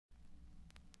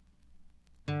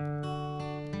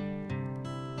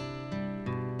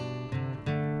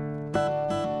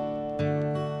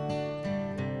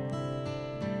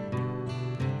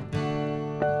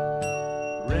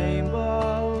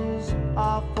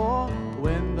for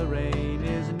when the rain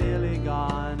is nearly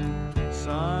gone,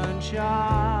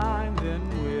 sunshine then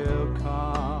will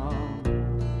come.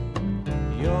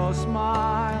 Your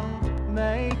smile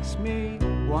makes me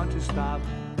want to stop,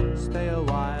 stay a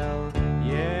while.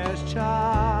 Yes,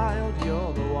 child,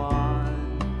 you're the one.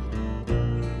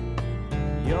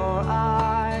 Your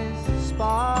eyes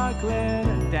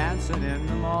sparkling, dancing in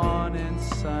the morning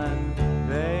sun,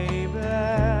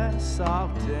 baby,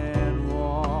 soft and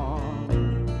warm.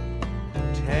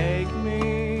 Take me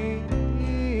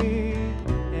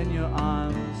in your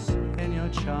arms, in your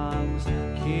charms,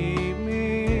 keep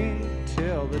me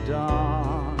till the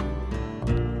dawn.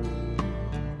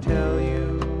 Tell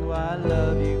you I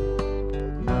love you,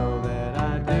 know that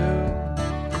I do.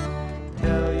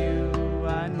 Tell you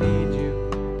I need you,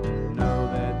 know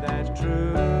that that's true.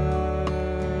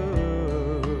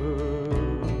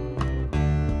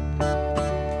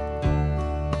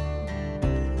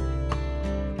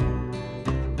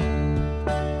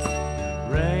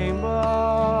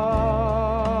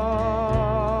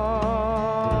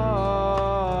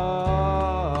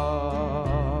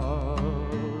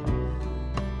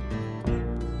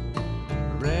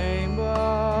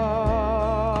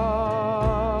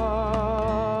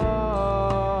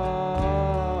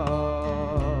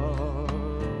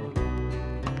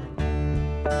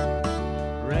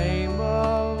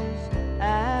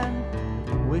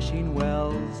 Wishing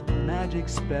wells, magic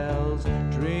spells,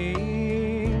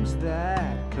 dreams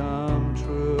that come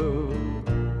true.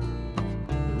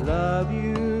 Love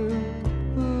you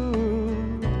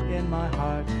in my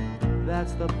heart,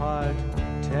 that's the part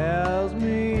tells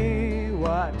me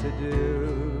what to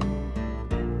do.